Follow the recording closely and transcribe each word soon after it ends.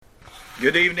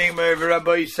Good evening, my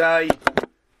Rabbi Isai.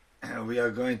 We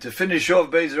are going to finish off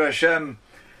Be'ezer Hashem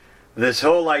this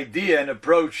whole idea and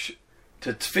approach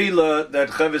to Tefillah that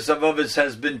Chavis Avavis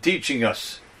has been teaching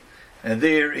us. And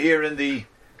they're here in the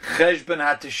Cheshbon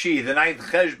HaTashi, the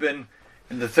ninth Cheshbon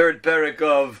in the third parak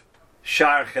of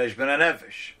Shar Cheshbon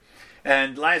HaNefesh.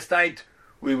 And last night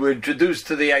we were introduced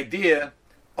to the idea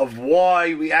of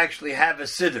why we actually have a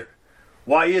Siddur.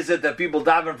 Why is it that people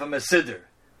daven from a Siddur?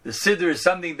 The Siddur is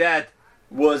something that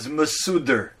was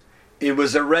Masudr. It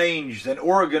was arranged and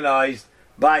organized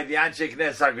by the Anshe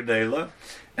Knesset HaGedolah,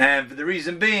 and the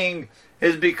reason being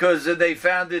is because they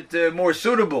found it more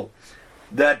suitable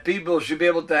that people should be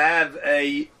able to have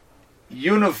a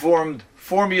uniformed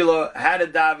formula, how to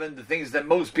daven, the things that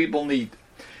most people need.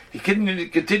 He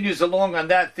continues along on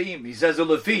that theme. He says,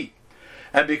 Ulafi,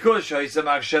 and because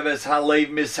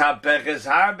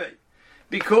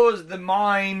the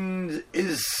mind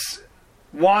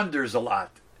wanders a lot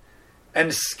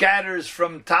and scatters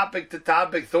from topic to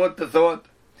topic, thought to thought.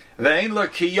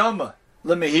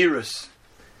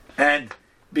 And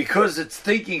because it's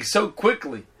thinking so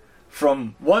quickly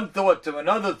from one thought to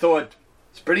another thought,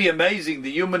 it's pretty amazing.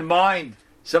 The human mind,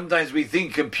 sometimes we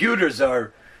think computers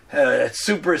are at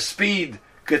super speed,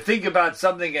 could think about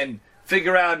something and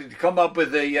figure out and come up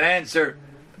with an answer.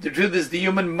 But the truth is the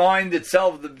human mind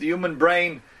itself, the human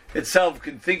brain itself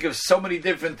can think of so many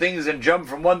different things and jump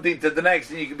from one thing to the next,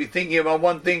 and you can be thinking about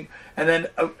one thing and then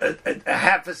a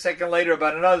half a second later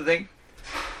about another thing.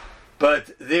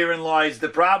 But therein lies the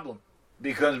problem,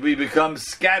 because we become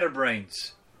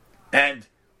scatterbrains and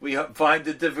we find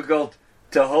it difficult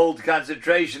to hold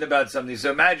concentration about something.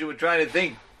 So imagine we're trying to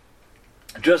think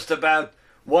just about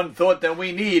one thought that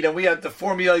we need, and we have to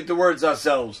formulate the words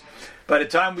ourselves. By the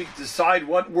time we decide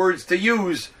what words to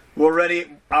use, already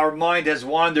our mind has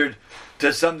wandered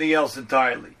to something else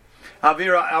entirely.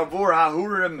 Avira Avur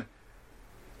Hahurim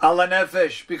Ala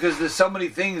Nefesh, because there's so many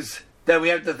things that we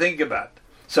have to think about.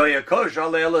 So they knew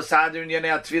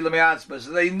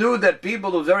that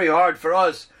people, it was very hard for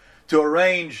us to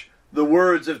arrange the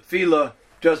words of Tefillah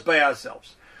just by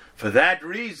ourselves. For that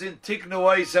reason, that's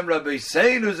why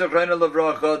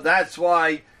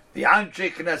the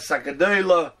Anshe Knesset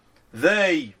HaGedolah,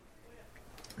 they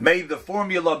made the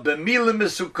formula b'milim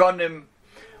mesukanim,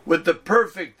 with the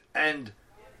perfect and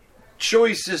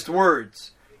choicest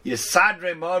words.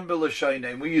 Yesadre ma'an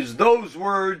b'lashaynei. We use those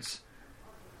words,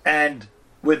 and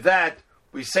with that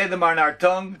we say them on our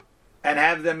tongue and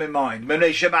have them in mind. The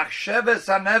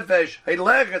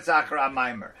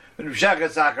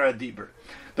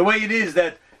way it is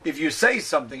that if you say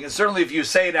something, and certainly if you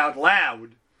say it out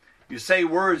loud, you say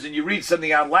words and you read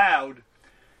something out loud,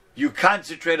 you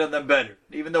concentrate on them better.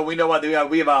 Even though we know what we have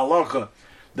a halacha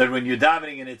that when you're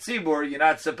davening in a tzibur, you're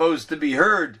not supposed to be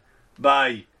heard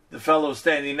by the fellow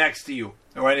standing next to you,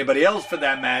 or anybody else for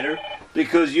that matter,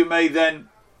 because you may then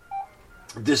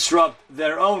disrupt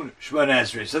their own Shemona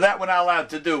Esrei. So that we're not allowed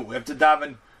to do. We have to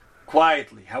daven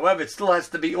quietly. However, it still has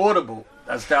to be audible.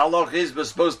 That's the halacha is we're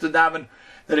supposed to daven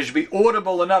that it should be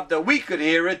audible enough that we could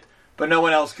hear it, but no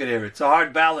one else could hear it. It's a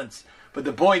hard balance. But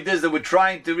the point is that we're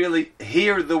trying to really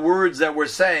hear the words that we're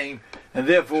saying, and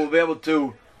therefore we'll be able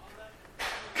to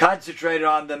concentrate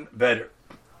on them better.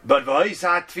 But so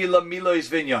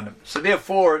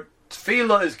therefore,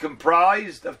 tefillah is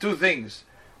comprised of two things.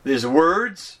 There's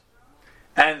words,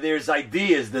 and there's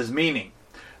ideas, there's meaning.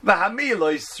 The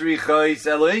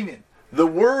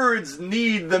words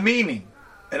need the meaning.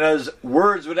 And as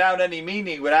words without any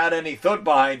meaning, without any thought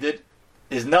behind it,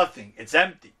 is nothing. It's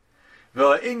empty.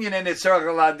 Really,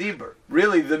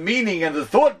 the meaning and the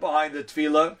thought behind the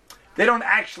tefillah, they don't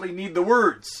actually need the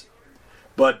words.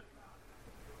 But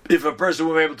if a person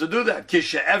were able to do that,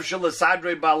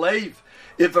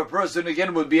 if a person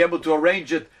again would be able to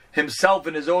arrange it himself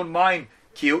in his own mind,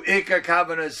 because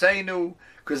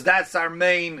that's our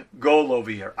main goal over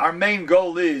here. Our main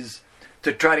goal is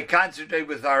to try to concentrate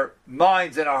with our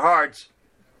minds and our hearts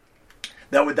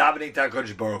that we're davening to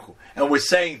HaKadosh Baruch Hu, and we're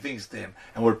saying things to Him,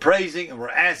 and we're praising, and we're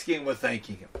asking, and we're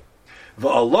thanking Him.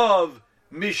 V'alav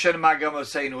mishan magam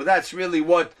oseinu. That's really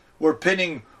what we're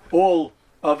pinning all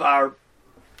of our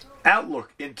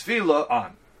outlook in tefillah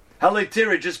on.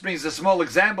 Haletira just brings a small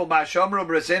example.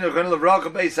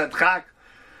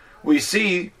 We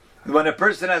see when a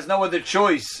person has no other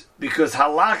choice, because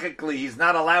halachically he's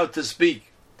not allowed to speak.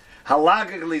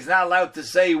 Halachically, he's not allowed to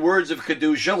say words of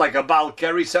kedusha, like a Baal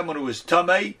Keri, someone who is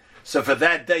tamei. So for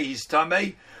that day, he's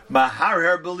tamei.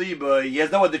 Mahar beliba, he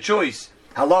has no other choice.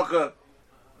 Halakha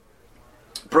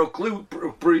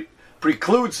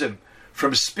precludes him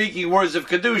from speaking words of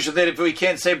kedusha. That if he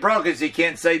can't say brachas, he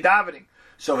can't say davening.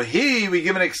 So we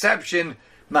give an exception,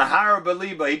 mahar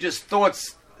beliba, he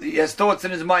has thoughts in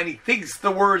his mind, he thinks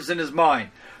the words in his mind.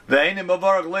 Does it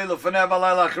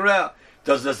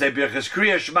say Birchas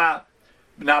Kriya Shema?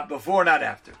 Not before, not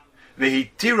after.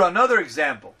 V'hitiru, another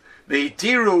example.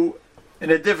 V'hitiru, in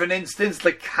a different instance,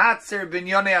 like Katzer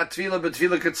binyonei atfila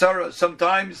b'tfila katzara.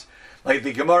 Sometimes, like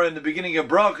the Gemara in the beginning of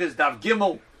Brachas, Dav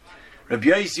Gimel, Rabbi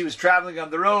Yossi was traveling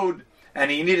on the road and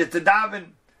he needed to daven.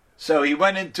 So he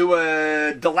went into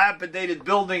a dilapidated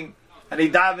building and he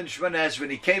davened Shemona Esrei. When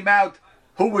he came out,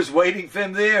 who was waiting for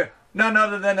him there? None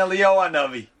other than Eliyahu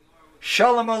Hanavi.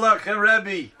 Shalom Aleichem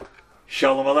Rebbe.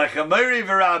 Shalom Aleichem Meiri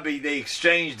v'Rabbi. They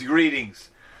exchanged greetings.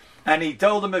 And he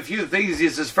told him a few things. He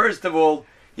says, first of all,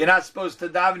 you're not supposed to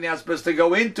daven, you're not supposed to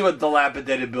go into a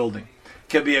dilapidated building. It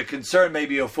could be a concern,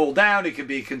 maybe you'll fall down, it could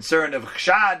be a concern of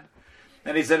chshad.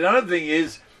 And he said, another thing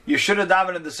is, you should have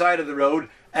davened on the side of the road,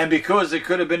 and because it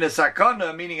could have been a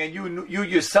sakana, meaning and you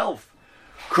yourself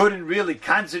couldn't really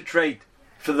concentrate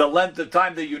for the length of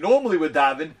time that you normally would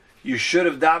daven, you should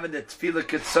have davened the tefillah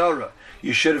ketzara.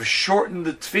 You should have shortened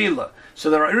the tefillah. So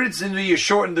there are instances where you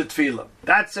shorten the tefillah.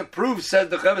 That's a proof, says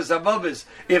the Chovos HaLevavos,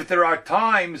 if there are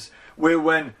times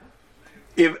where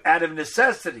if out of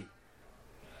necessity,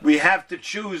 we have to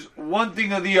choose one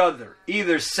thing or the other,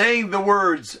 either saying the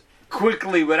words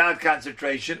quickly without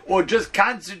concentration, or just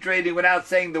concentrating without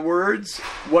saying the words,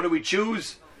 what do we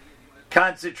choose?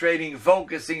 Concentrating,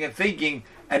 focusing, and thinking,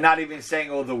 and not even saying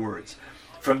all the words.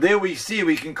 From there we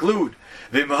conclude,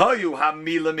 if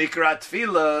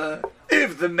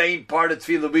the main part of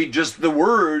tefillah be just the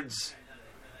words,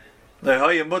 we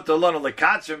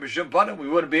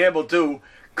wouldn't be able to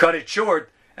cut it short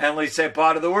and only say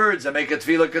part of the words and make a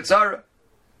tefillah katzara.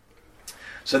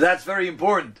 So that's very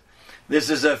important. This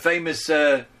is a famous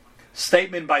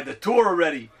statement by the Torah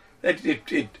already.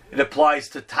 It applies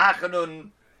to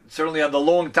Tachanun, certainly on the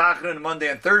long Tachanun, Monday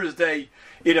and Thursday.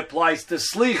 It applies to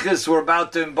Slichus. We're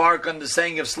about to embark on the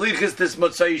saying of Slichus this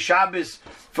Motzei Shabbos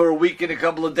for a week and a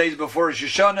couple of days before Rosh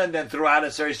Hashanah, and then throughout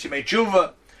Aseres Yemei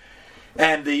Tshuva.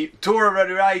 And the Torah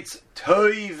already writes,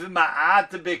 Toiv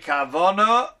ma'at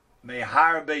b'kavana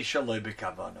me'harbe shaloi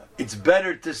b'kavana. It's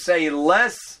better to say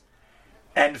less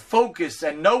and focus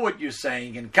and know what you're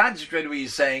saying and concentrate on what you're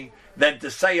saying than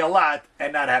to say a lot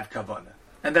and not have kavana.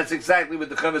 And that's exactly what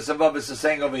the Chovos HaLevavos is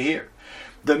saying over here.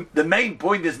 The main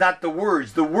point is not the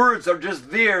words. The words are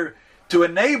just there to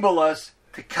enable us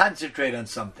to concentrate on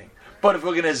something. But if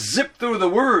we're going to zip through the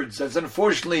words, as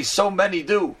unfortunately so many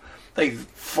do, they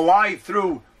fly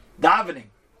through davening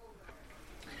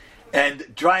and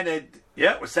trying to,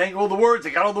 we're saying all the words, they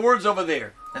got all the words over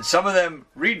there. And some of them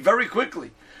read very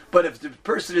quickly. But if the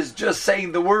person is just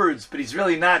saying the words, but he's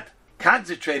really not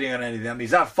concentrating on any of them,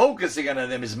 he's not focusing on any of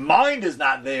them, his mind is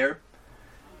not there,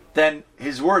 then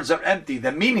his words are empty,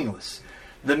 they're meaningless.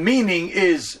 The meaning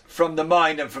is from the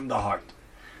mind and from the heart.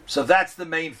 So that's the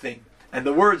main thing. And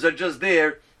the words are just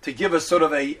there to give us sort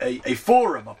of a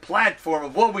forum, a platform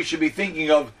of what we should be thinking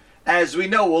of as we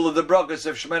know all of the brachos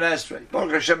of Shemona Esrei.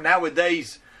 Baruch Hashem,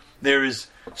 nowadays there is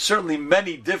certainly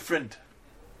many different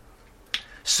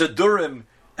Sidurim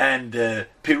and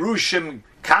Pirushim,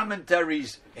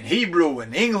 commentaries in Hebrew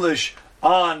and English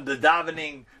on the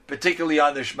davening, particularly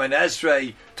on the Shemona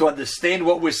Esrei, to understand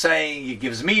what we're saying. It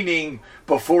gives meaning.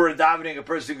 Before a davening, a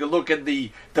person can look at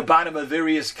the bottom of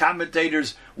various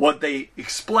commentators, what they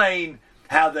explain,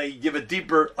 how they give a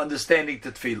deeper understanding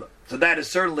to tefillah. So that is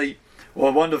certainly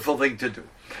a wonderful thing to do.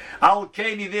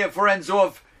 Al-Kaini therefore ends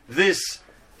off this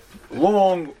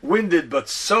long-winded but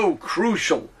so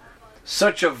crucial,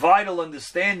 such a vital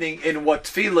understanding in what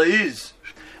tefillah is.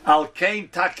 Al-Kain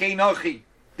takeinochi.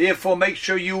 Therefore, make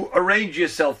sure you arrange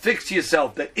yourself, fix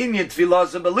yourself, that inyan tefillah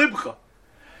zebelibcha.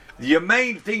 Your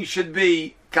main thing should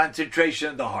be concentration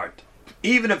of the heart.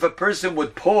 Even if a person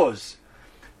would pause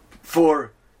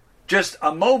for just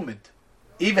a moment,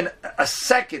 even a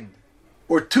second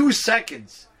or 2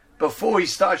 seconds before he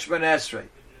starts Shemona Esrei.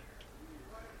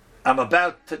 I'm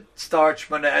about to start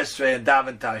Shemona Esrei and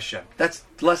daven to Hashem. That's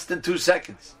less than 2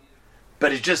 seconds.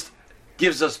 But it just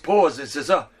gives us pause and says,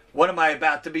 what am I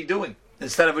about to be doing?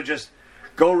 Instead of just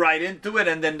go right into it,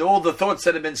 and then all the thoughts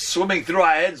that have been swimming through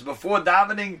our heads before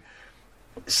davening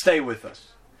stay with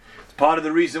us. It's part of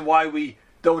the reason why we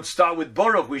don't start with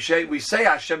Baruch. We say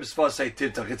Hashem's Sfasei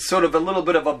Tivtach. It's sort of a little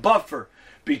bit of a buffer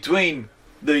between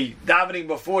the davening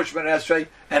before Shemona Esrei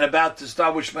and about to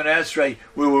start with Shemona Esrei,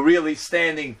 where we're really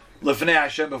standing Lefnei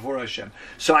Hashem, before Hashem.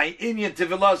 So have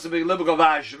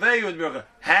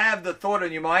the thought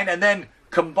in your mind and then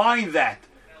combine that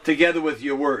together with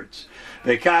your words.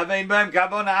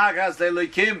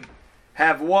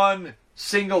 Have one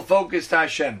single focus to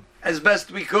Hashem. as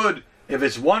best we could. If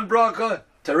it's one bracha,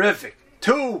 terrific.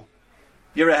 2,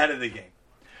 you're ahead of the game.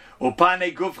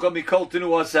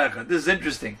 This is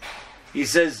interesting. He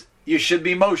says you should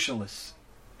be motionless.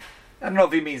 I don't know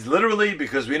if he means literally,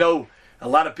 because we know a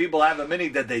lot of people have a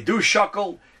meaning that they do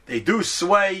shuckle, they do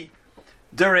sway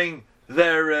during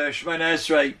their Shemona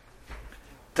Esrei.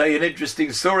 Tell you an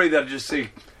interesting story that just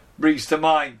brings to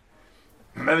mind.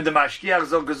 Remember the Mashkiach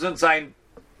Zol Gesund sein,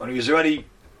 when he was already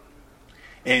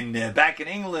back in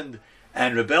England,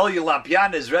 and Rebbe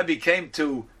Lapian, his Rebbe, came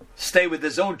to stay with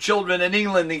his own children in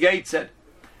England in Gateshead.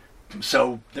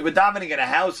 So they were davening in a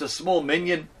house, a small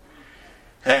minyan,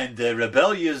 and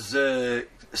Rebellia's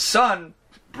son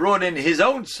brought in his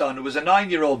own son, who was a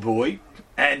 9-year-old boy,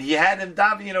 and he had him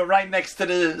davening, right next to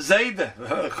the Zayda.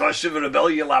 Choshev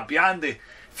Rebellia Lapian, the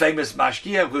famous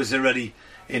mashkiach, who was already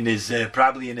in his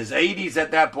probably in his 80s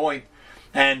at that point,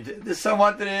 and the son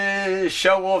wanted to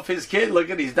show off his kid. Look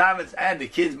at these davens, and the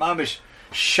kid's mamish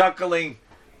shuckling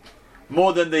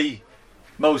more than the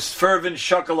most fervent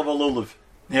shuckle of a lulav.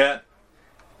 Yeah.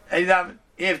 And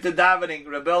after davening,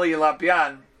 Rebelli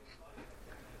Lapian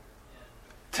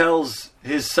tells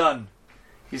his son,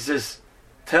 he says,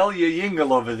 tell your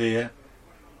yingle over there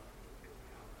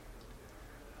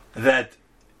that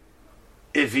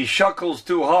if he shuckles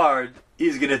too hard,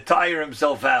 he's going to tire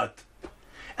himself out.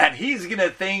 And he's going to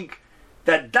think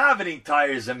that davening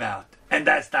tires him out. And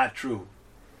that's not true.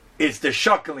 It's the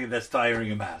shuckling that's tiring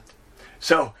him out.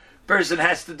 So, person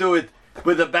has to do it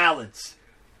with a balance.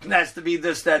 It has to be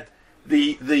this, that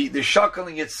the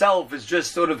shuckling itself is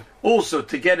just sort of also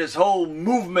to get his whole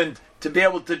movement to be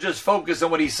able to just focus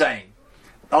on what he's saying.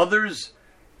 Others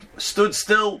stood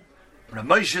still,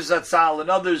 Ramoshe Zatzal, and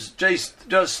others just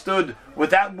stood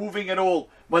without moving at all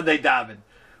when they daven.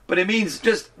 But it means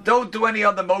just don't do any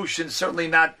other motions, certainly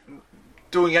not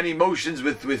doing any motions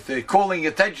with calling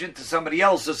attention to somebody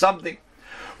else or something.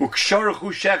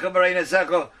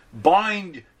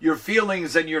 Bind your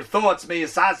feelings and your thoughts. Certainly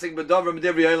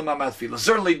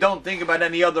don't think about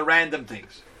any other random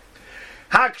things.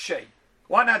 Hakshay,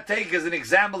 why not take as an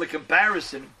example, a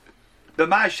comparison, this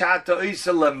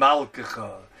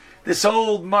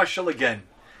old mashal again,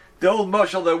 the old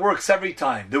mashal that works every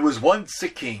time. There was once a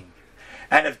king,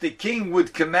 and if the king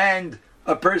would command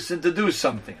a person to do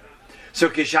something, so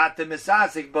if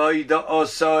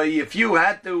you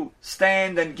had to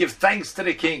stand and give thanks to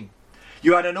the king,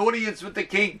 you had an audience with the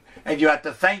king, and you had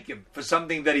to thank him for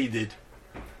something that he did,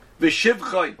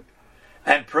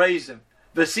 and praise him,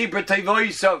 or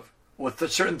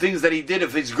certain things that he did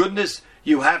of his goodness,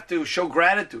 you have to show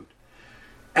gratitude.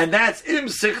 And that's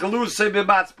that's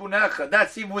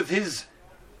even with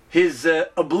his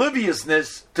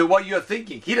obliviousness to what you're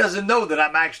thinking. He doesn't know that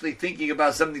I'm actually thinking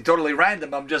about something totally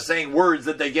random. I'm just saying words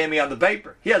that they gave me on the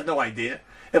paper. He has no idea.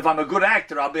 If I'm a good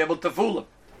actor, I'll be able to fool him.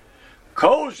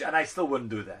 Kosh, and I still wouldn't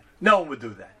do that. No one would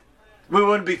do that. We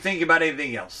wouldn't be thinking about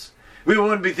anything else. We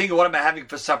wouldn't be thinking, what am I having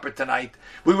for supper tonight?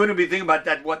 We wouldn't be thinking about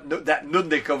that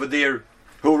nudnik over there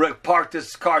who parked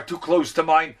his car too close to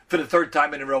mine for the 3rd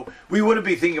time in a row. We wouldn't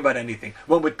be thinking about anything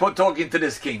when we're talking to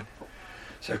this king.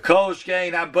 So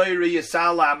Kolshkein Abayri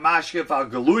Yisala Amashkef Al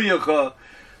Galuyacha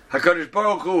HaKadosh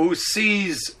Baruch Hu, who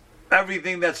sees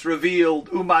everything that's revealed,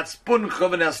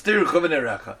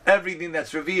 everything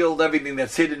that's revealed, everything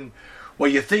that's hidden,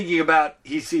 what you're thinking about,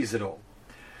 he sees it all.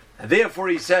 And therefore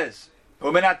he says,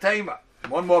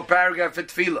 one more paragraph at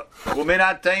Tefillah.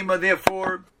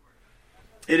 Therefore,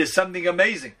 it is something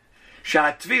amazing.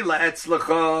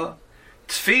 Tefillah,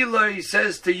 he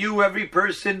says to you, every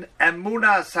person, an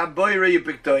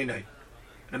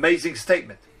amazing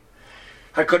statement.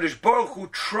 HaKadosh Baruch Hu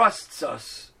trusts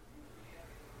us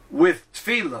with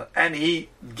tefillah, and he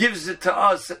gives it to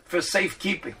us for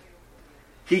safekeeping.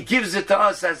 He gives it to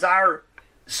us as our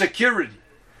security.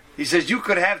 He says, you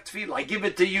could have tefillah, I give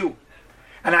it to you.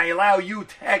 And I allow you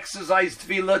to exercise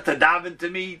tefillah, to daven to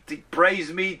me, to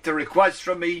praise me, to request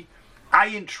from me.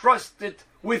 I entrust it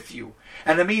with you.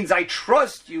 And it means I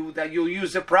trust you that you'll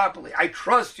use it properly. I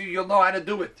trust you, you'll know how to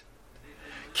do it.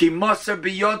 HaKadosh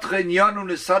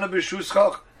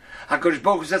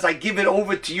Baruch Hu says, I give it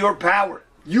over to your power.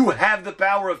 You have the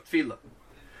power of tefillah.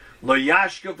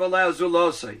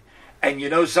 And you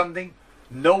know something?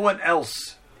 No one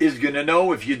else is going to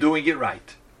know if you're doing it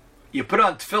right. You put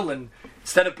on tefillin,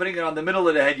 instead of putting it on the middle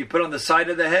of the head, you put it on the side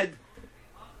of the head,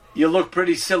 you look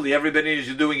pretty silly. Everybody knows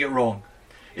you're doing it wrong.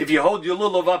 If you hold your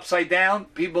lulav upside down,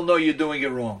 people know you're doing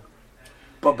it wrong.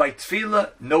 But by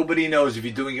tefillah, nobody knows if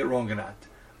you're doing it wrong or not.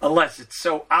 Unless it's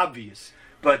so obvious.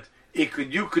 But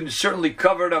you can certainly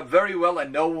cover it up very well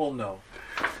and no one will know.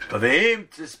 But him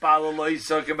to spal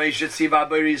loisa kamesha tziva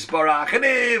beris barach. And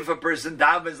if a person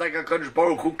davens like a Kodesh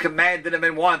Baruch who commanded him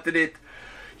and wanted it,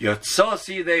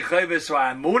 yotzasi de chayves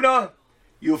va'amuna,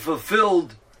 you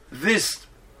fulfilled this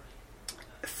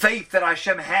faith that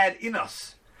Hashem had in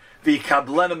us.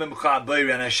 V'ikablenu mimcha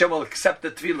abayri, and Hashem will accept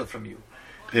the tefillah from you.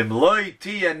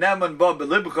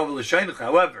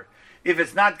 However, if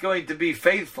it's not going to be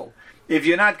faithful, if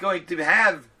you're not going to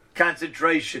have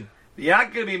concentration, you're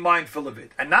not going to be mindful of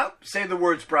it, and now say the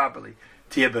words properly,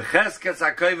 you're going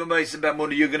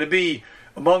to be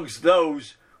amongst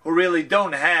those who really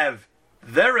don't have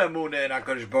their emunah in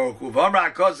HaKadosh Baruch Hu.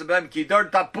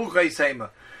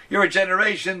 You're a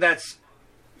generation that's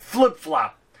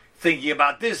flip-flop, thinking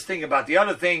about this, thinking about the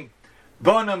other thing.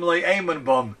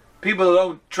 People who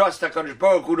don't trust HaKadosh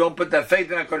Baruch Hu, don't put their faith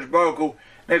in HaKadosh Baruch Hu.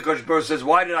 And HaKadosh Baruch Hu says,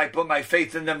 why did I put my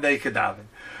faith in them? They could daven.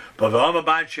 But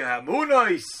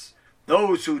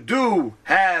those who do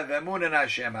have emunah in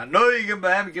Hashem,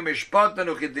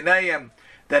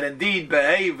 that indeed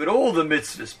behave with all the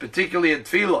mitzvahs, particularly in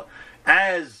tefillah,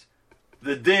 as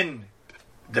the din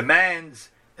demands,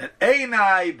 that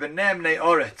einai b'nemnei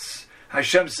oretz.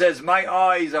 Hashem says, my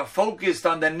eyes are focused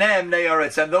on the nemnei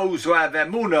oretz, and those who have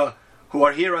emunah, who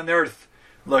are here on earth,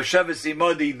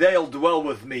 they'll dwell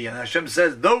with me. And Hashem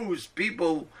says, those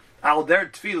people, al their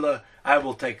tefillah, I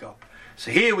will take up. So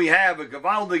here we have a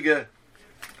gewaldige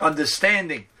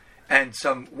understanding and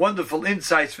some wonderful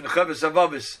insights from the Chovos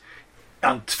HaLevavos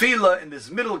on tefillah in this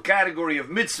middle category of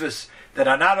mitzvahs that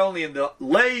are not only in the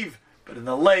leiv, but in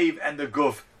the leiv and the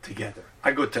guf together.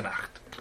 A good Nacht.